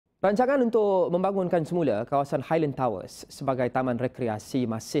Rancangan untuk membangunkan semula kawasan Highland Towers sebagai taman rekreasi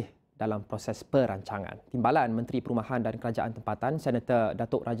masih dalam proses perancangan. Timbalan Menteri Perumahan dan Kerajaan Tempatan, Senator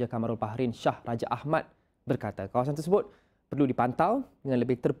Datuk Raja Kamarul Bahrin Shah Raja Ahmad berkata kawasan tersebut perlu dipantau dengan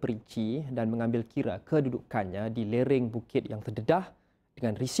lebih terperinci dan mengambil kira kedudukannya di lereng bukit yang terdedah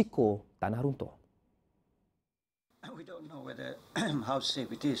dengan risiko tanah runtuh. We don't know whether how safe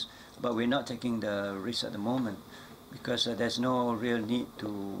it is, but we're not taking the risk at the moment because there's no real need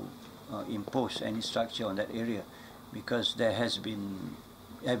to impose any structure on that area because there has been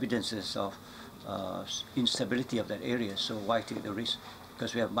evidences of instability of that area. So why take the risk?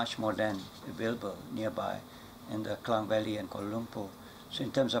 Because we have much more land available nearby in the Klang Valley and Kuala Lumpur. So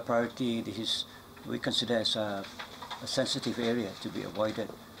in terms of priority, we consider as a sensitive area to be avoided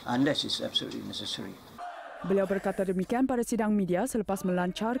unless it's absolutely necessary. Beliau berkata demikian pada sidang media selepas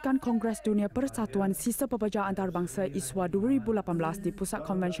melancarkan Kongres Dunia Persatuan Sisa Pekerja Antarabangsa ISWA 2018 di Pusat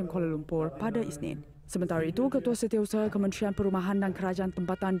Konvensyen Kuala Lumpur pada Isnin. Sementara itu, Ketua Setiausaha Kementerian Perumahan dan Kerajaan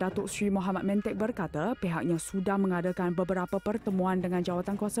Tempatan Datuk Seri Mohamad Mentek berkata pihaknya sudah mengadakan beberapa pertemuan dengan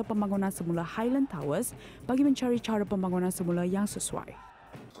Jawatankuasa Pembangunan Semula Highland Towers bagi mencari cara pembangunan semula yang sesuai.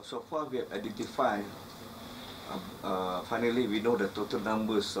 So far we have identified finally, we know the total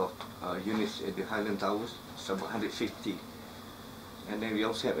numbers of units at the Highland Towers, it's about 150. And then we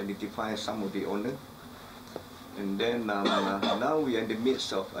also have identified some of the owners. And then now we are in the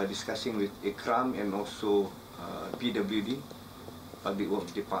midst of discussing with IKRAM and also PWD, Public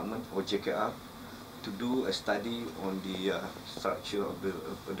Works Department or JKR, to do a study on the structure of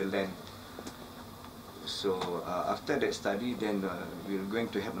the land. So after that study, then we're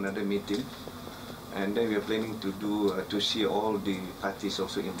going to have another meeting. And then we are planning to see all the parties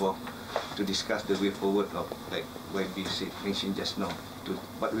also involved to discuss the way forward of like YBC mentioned just now to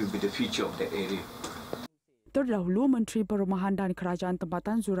what will be the future of that area. Terdahulu, Menteri Perumahan dan Kerajaan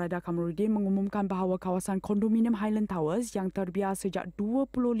Tempatan Zuraida Kamarudin mengumumkan bahawa kawasan kondominium Highland Towers yang terbiar sejak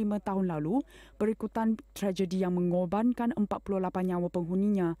 25 tahun lalu berikutan tragedi yang mengorbankan 48 nyawa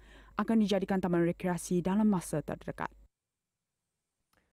penghuninya akan dijadikan taman rekreasi dalam masa terdekat.